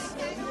divorce,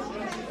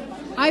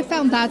 I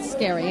found that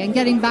scary. And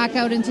getting back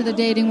out into the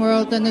dating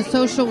world and the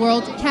social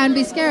world can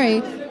be scary.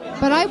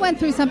 But I went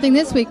through something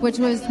this week, which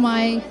was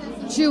my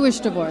Jewish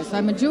divorce.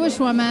 I'm a Jewish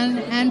woman,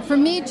 and for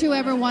me to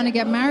ever want to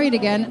get married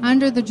again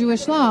under the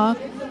Jewish law,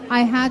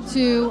 I had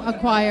to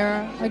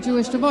acquire a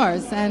Jewish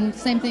divorce. And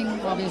same thing,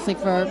 obviously,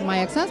 for my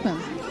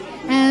ex-husband.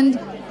 And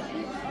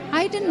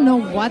I didn't know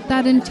what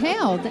that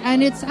entailed.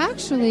 And it's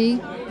actually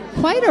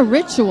quite a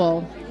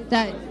ritual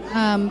that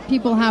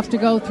people have to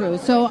go through.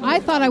 So I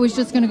thought I was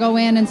just going to go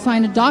in and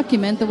sign a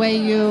document the way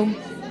you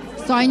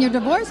sign your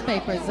divorce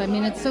papers. I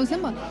mean, it's so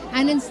simple.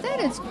 And instead,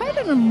 it's quite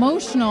an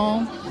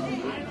emotional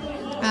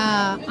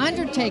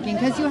undertaking,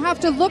 because you have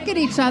to look at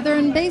each other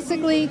and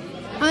basically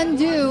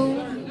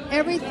undo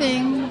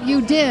everything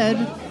you did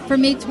for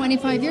me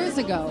 25 years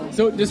ago.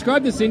 So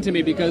describe the scene to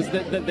me, because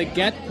the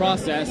get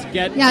process,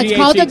 get Yeah, it's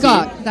called a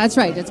get. That's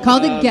right. It's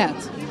called a get.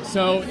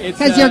 So it's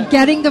because you're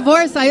getting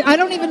divorced. I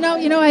don't even know.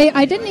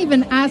 I didn't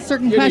even ask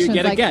certain questions.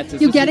 You get like, a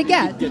get. You get a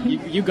get.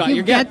 You got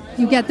your get.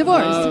 You get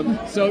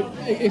divorced. So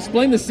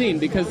explain the scene,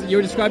 because you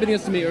were describing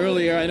this to me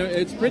earlier. I know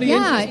it's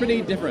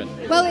pretty different.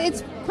 Well,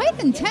 it's quite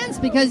intense,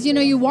 because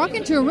you walk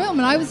into a room,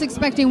 and I was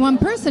expecting one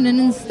person, and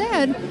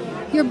instead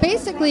you're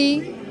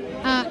basically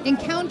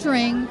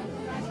encountering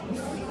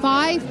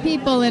 5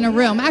 people in a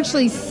room.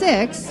 Actually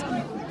 6.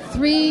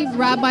 3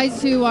 rabbis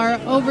who are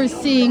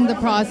overseeing the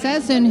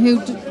process and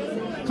who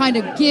kind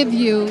of give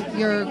you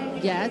your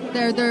get.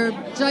 They're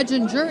judge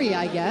and jury,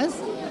 I guess.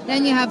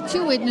 Then you have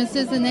 2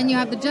 witnesses, and then you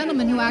have the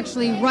gentleman who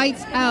actually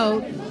writes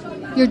out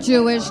your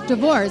Jewish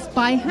divorce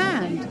by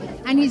hand.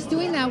 And he's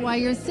doing that while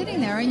you're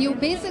sitting there. And you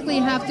basically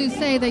have to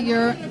say that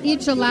you're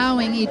each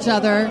allowing each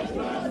other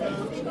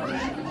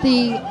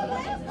the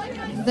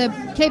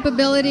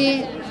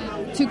capability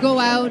to go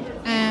out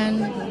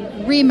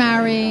and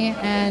remarry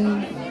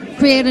and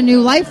create a new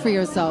life for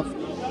yourself.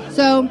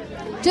 So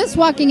just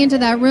walking into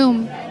that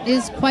room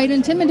is quite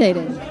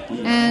intimidating.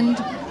 And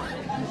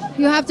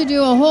you have to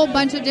do a whole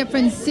bunch of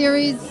different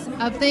series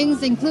of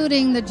things,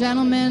 including the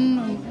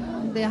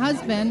gentleman, the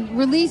husband,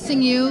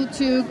 releasing you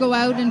to go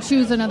out and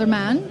choose another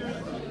man,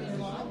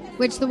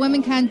 which the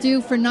women can't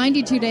do for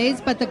 92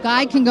 days, but the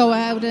guy can go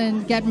out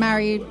and get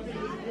married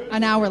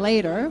an hour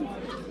later,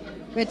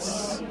 which,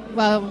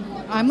 well,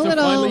 I'm a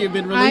little... So finally you've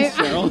been released,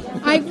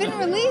 Cheryl. I've been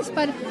released,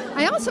 but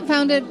I also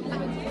found it,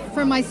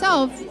 for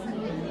myself,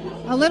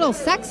 a little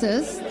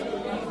sexist,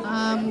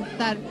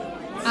 that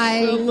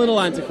a little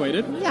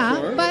antiquated. Yeah,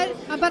 sure.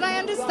 but I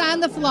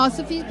understand the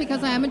philosophies,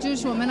 because I am a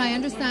Jewish woman. I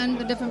understand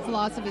the different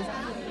philosophies.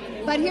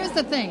 But here's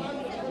the thing.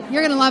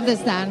 You're going to love this,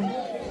 Dan.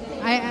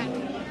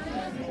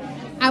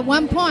 At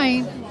one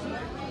point,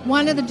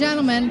 one of the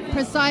gentlemen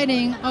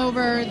presiding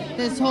over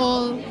this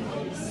whole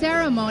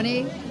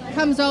ceremony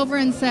comes over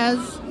and says,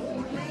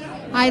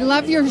 "I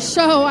love your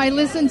show. I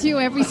listen to you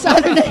every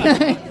Saturday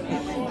night."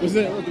 Was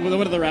it one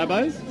of the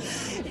rabbis?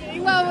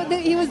 Well,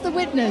 he was the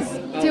witness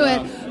to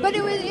it. But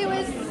it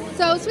was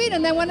so sweet.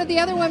 And then one of the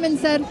other women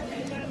said,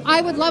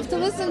 "I would love to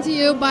listen to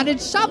you, but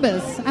it's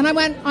Shabbos." And I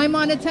went, "I'm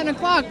on at 10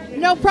 o'clock.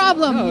 No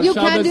problem. You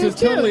Shabbos can do is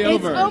totally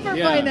over. It's over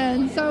by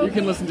then." So you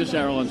can listen to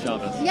Cheryl on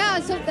Shabbos.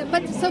 Yeah.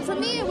 So for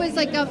me, it was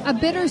like a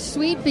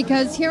bittersweet,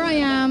 because here I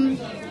am,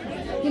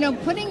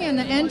 putting an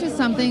end to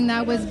something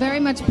that was very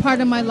much part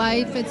of my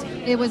life.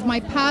 It was my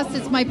past.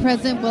 It's my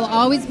present. Will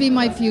always be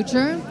my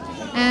future.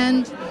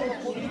 And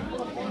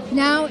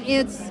now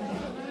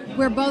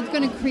we're both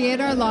going to create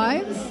our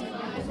lives.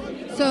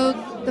 So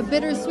the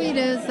bittersweet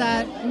is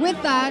that with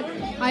that,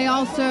 I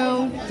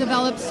also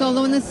developed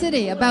Solo in the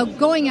City, about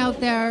going out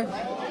there,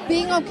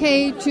 being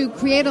okay to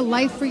create a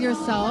life for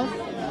yourself,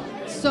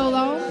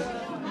 solo,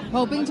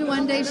 hoping to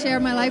one day share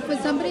my life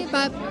with somebody,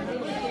 but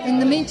in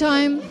the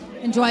meantime,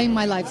 enjoying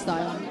my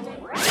lifestyle.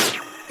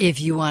 If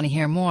you want to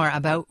hear more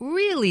about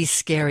really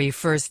scary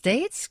first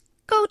dates,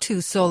 go to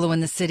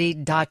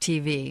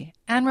solointhecity.tv.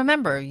 And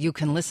remember, you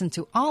can listen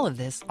to all of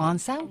this on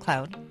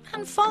SoundCloud,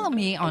 and follow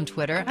me on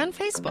Twitter and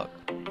Facebook.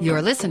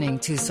 You're listening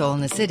to Soul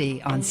in the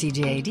City on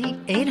CJAD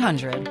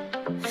 800.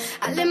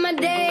 I live my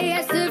day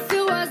as if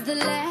it was the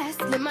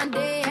last. Live my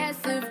day as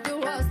if there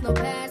was no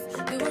past.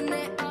 Doing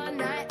it all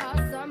night, all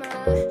summer.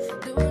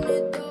 Doing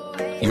it the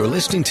way. You're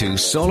listening to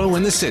Solo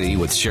in the City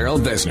with Cheryl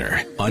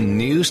Vesner on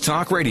News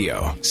Talk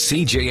Radio,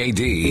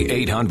 CJAD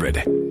 800.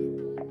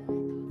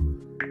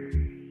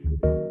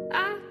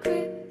 I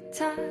quit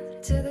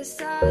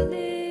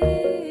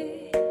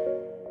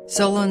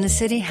Solo in the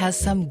City has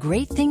some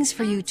great things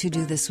for you to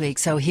do this week.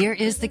 So here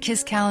is the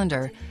KISS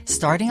calendar.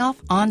 Starting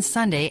off on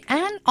Sunday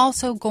and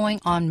also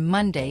going on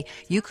Monday,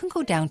 you can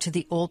go down to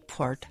the Old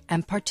Port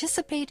and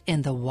participate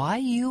in the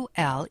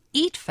YUL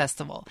Eat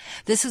Festival.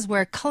 This is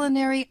where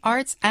culinary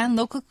arts and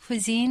local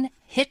cuisine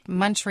hit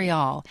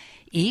Montreal.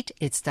 EAT,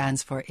 it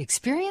stands for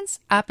Experience,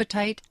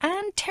 Appetite,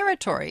 and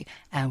Territory.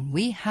 And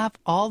we have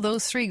all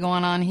those three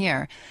going on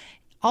here.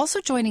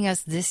 Also joining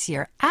us this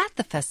year at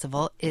the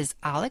festival is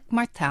Alec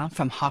Martin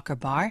from Hawker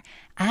Bar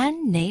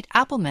and Nate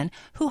Appleman,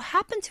 who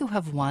happen to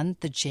have won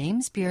the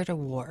James Beard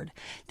Award.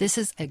 This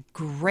is a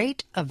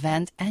great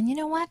event, and you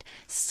know what?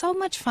 So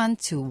much fun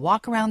to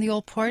walk around the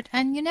Old Port,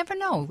 and you never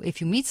know.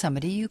 If you meet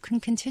somebody, you can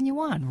continue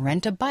on.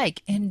 Rent a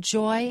bike.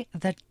 Enjoy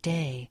the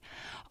day.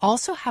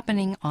 Also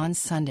happening on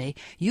Sunday,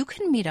 you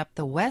can meet up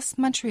the West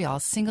Montreal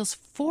Singles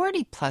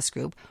 40-plus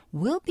group.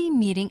 Will be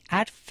meeting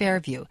at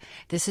Fairview.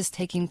 This is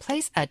taking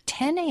place at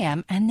 10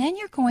 a.m., and then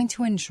you're going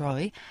to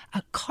enjoy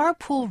a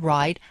carpool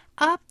ride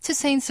up to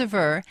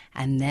Saint-Sever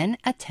and then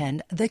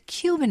attend the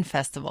Cuban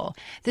Festival.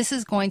 This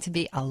is going to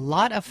be a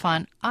lot of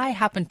fun. I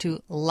happen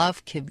to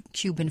love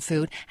Cuban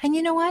food, and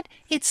you know what?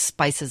 It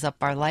spices up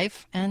our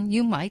life, and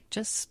you might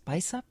just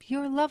spice up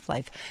your love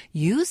life.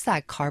 Use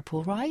that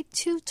carpool ride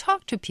to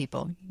talk to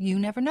people. You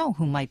never know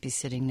who might be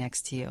sitting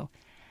next to you.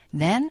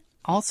 Then,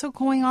 also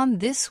going on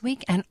this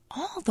week and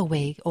all the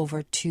way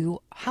over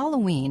to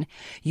Halloween,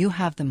 you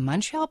have the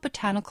Montreal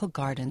Botanical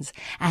Gardens,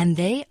 and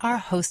they are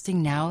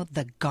hosting now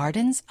the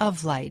Gardens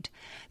of Light.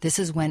 This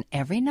is when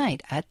every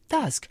night at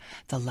dusk,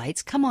 the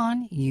lights come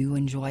on, you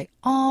enjoy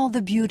all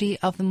the beauty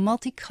of the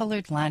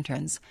multicolored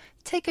lanterns.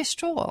 Take a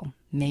stroll,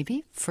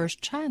 maybe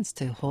first chance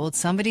to hold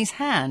somebody's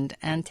hand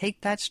and take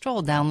that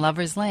stroll down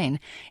Lover's Lane.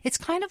 It's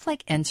kind of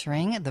like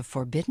entering the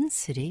Forbidden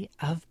City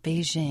of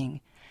Beijing.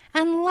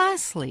 And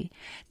lastly,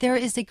 there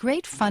is a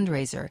great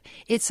fundraiser.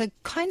 It's a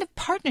kind of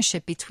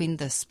partnership between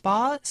the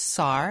Spa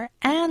SAR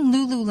and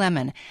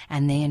Lululemon,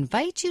 and they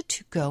invite you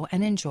to go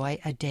and enjoy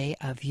a day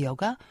of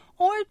yoga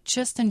or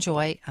just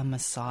enjoy a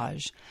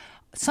massage.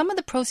 Some of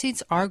the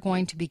proceeds are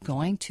going to be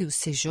going to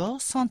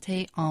Séjour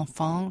Santé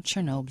Enfant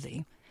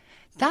Chernobyl.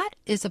 That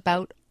is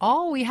about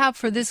all we have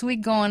for this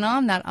week going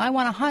on that I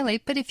want to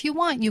highlight. But if you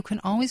want, you can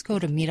always go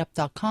to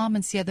meetup.com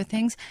and see other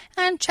things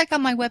and check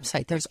out my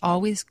website. There's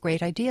always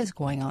great ideas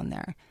going on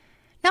there.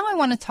 Now I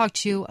want to talk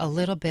to you a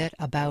little bit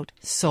about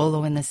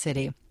Solo in the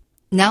City.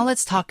 Now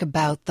let's talk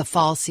about the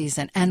fall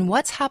season and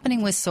what's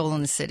happening with Solo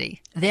in the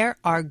City. There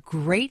are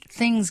great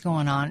things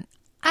going on.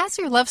 As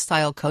your love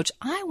style coach,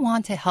 I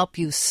want to help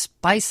you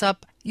spice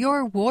up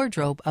your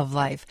wardrobe of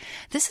life.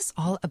 This is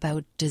all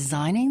about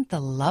designing the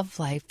love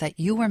life that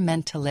you were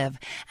meant to live.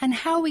 And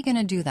how are we going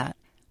to do that?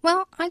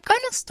 Well, I'm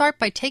going to start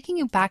by taking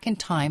you back in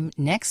time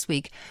next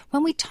week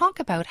when we talk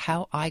about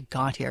how I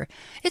got here.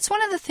 It's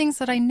one of the things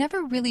that I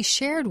never really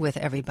shared with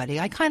everybody.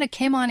 I kind of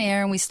came on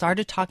air and we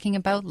started talking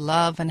about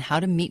love and how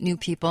to meet new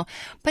people,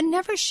 but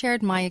never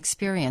shared my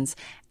experience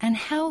and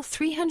how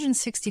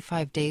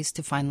 365 Days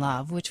to Find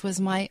Love, which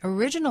was my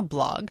original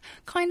blog,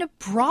 kind of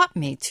brought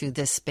me to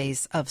this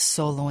space of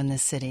Solo in the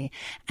City.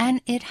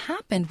 And it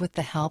happened with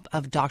the help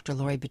of Dr.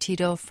 Lori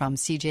Petito from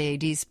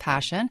CJAD's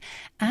Passion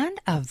and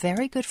a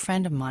very good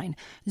friend of mine,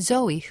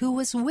 Zoe, who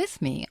was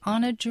with me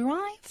on a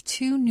drive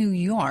to New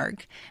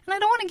York. And I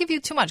don't want to give you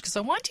too much because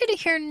I want you to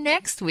hear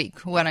next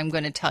week what I'm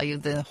going to tell you,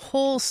 the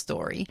whole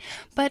story.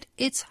 But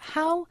it's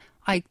how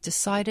I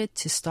decided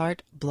to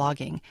start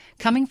blogging,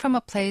 coming from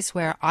a place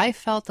where I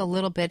felt a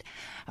little bit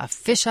a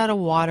fish out of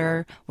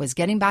water, was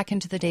getting back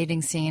into the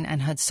dating scene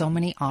and had so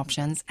many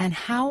options, and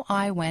how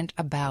I went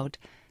about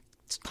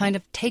kind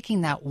of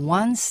taking that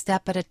one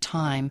step at a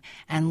time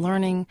and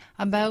learning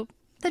about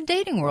the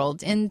dating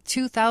world in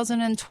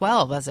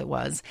 2012 as it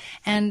was,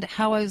 and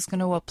how I was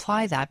going to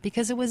apply that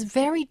because it was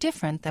very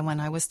different than when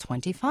I was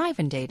 25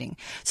 and dating.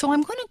 So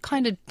I'm going to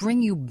kind of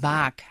bring you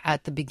back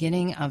at the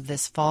beginning of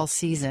this fall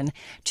season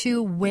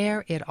to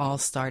where it all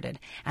started.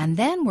 And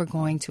then we're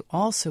going to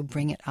also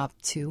bring it up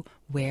to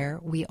where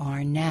we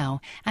are now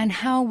and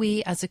how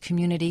we as a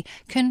community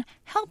can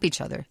help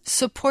each other,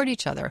 support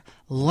each other,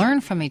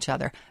 learn from each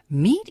other,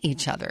 meet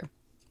each other.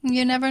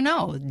 You never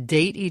know.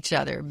 Date each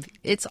other.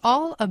 It's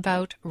all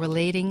about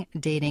relating,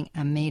 dating,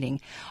 and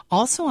mating.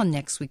 Also on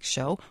next week's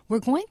show, we're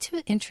going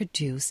to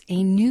introduce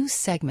a new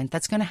segment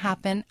that's going to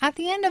happen at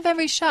the end of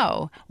every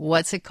show.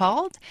 What's it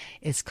called?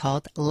 It's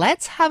called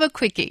Let's Have a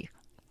Quickie.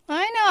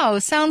 I know,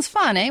 sounds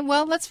fun, eh?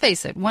 Well, let's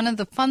face it. One of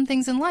the fun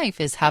things in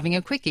life is having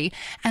a quickie.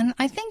 And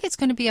I think it's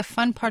going to be a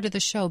fun part of the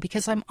show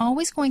because I'm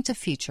always going to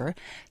feature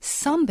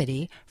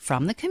somebody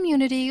from the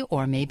community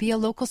or maybe a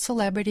local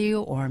celebrity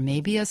or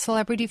maybe a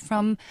celebrity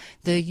from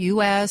the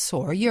U.S.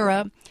 or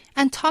Europe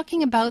and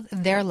talking about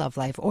their love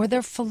life or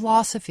their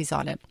philosophies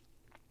on it.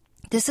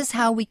 This is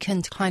how we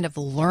can kind of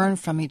learn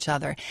from each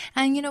other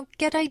and,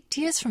 get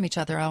ideas from each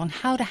other on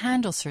how to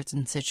handle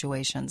certain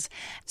situations.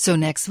 So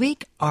next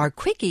week, our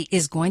quickie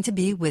is going to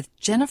be with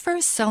Jennifer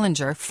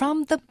Sellinger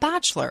from The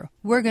Bachelor.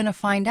 We're going to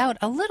find out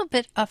a little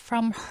bit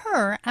from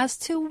her as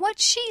to what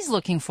she's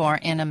looking for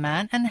in a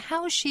man and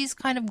how she's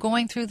kind of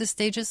going through the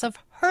stages of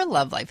her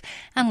love life.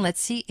 And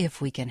let's see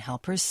if we can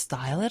help her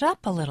style it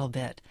up a little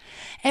bit.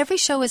 Every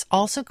show is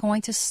also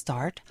going to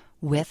start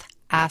with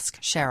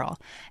Ask Cheryl.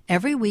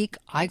 Every week,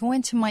 I go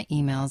into my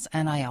emails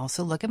and I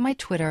also look at my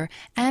Twitter,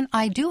 and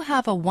I do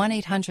have a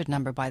 1-800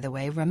 number, by the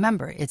way.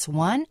 Remember, it's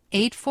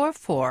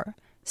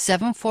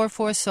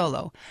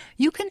 1-844-744-SOLO.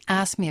 You can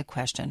ask me a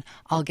question.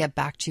 I'll get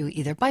back to you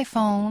either by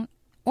phone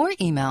or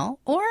email,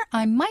 or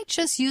I might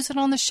just use it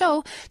on the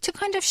show to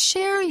kind of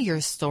share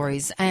your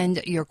stories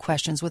and your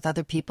questions with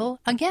other people.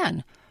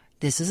 Again,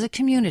 this is a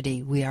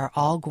community. We are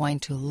all going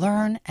to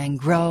learn and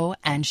grow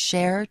and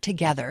share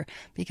together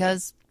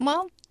because,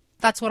 well,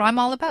 that's what I'm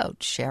all about.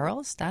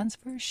 Cheryl stands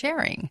for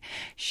sharing.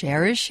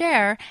 Share is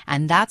share,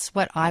 and that's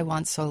what I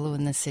want Solo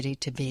in the City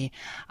to be.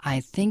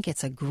 I think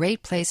it's a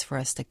great place for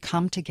us to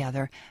come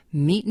together,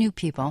 meet new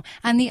people,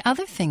 and the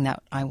other thing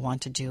that I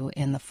want to do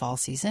in the fall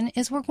season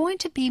is we're going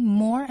to be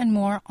more and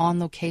more on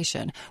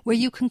location, where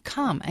you can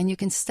come and you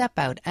can step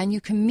out and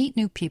you can meet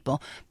new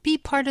people, be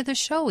part of the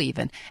show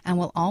even, and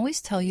we'll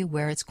always tell you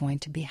where it's going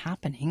to be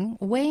happening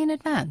way in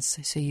advance,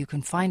 so you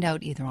can find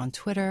out either on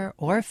Twitter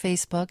or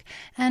Facebook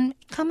and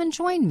come and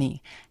join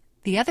me.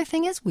 The other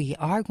thing is we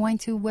are going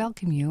to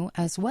welcome you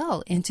as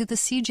well into the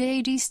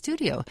CJAD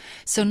studio.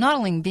 So not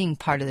only being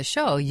part of the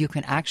show, you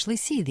can actually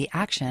see the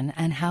action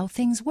and how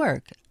things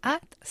work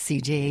at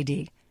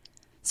CJAD.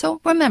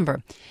 So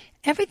remember,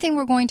 everything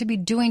we're going to be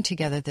doing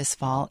together this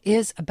fall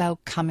is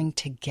about coming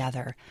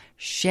together,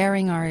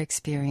 sharing our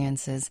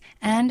experiences,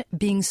 and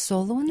being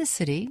solo in the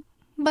city,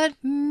 but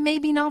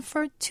maybe not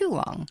for too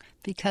long,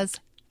 because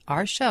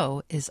our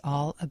show is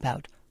all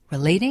about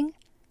relating,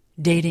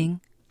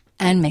 dating,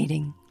 and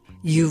mating.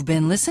 You've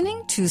been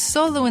listening to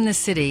Solo in the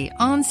City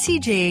on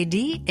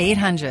CJAD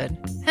 800.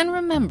 And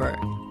remember,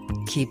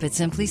 keep it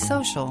simply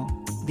social,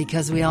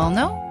 because we all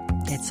know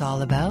it's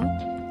all about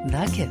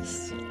the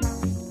kiss.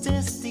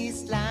 Just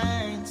these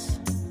lines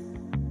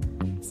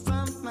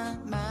from my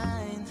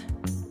mind.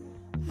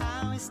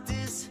 How is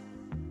this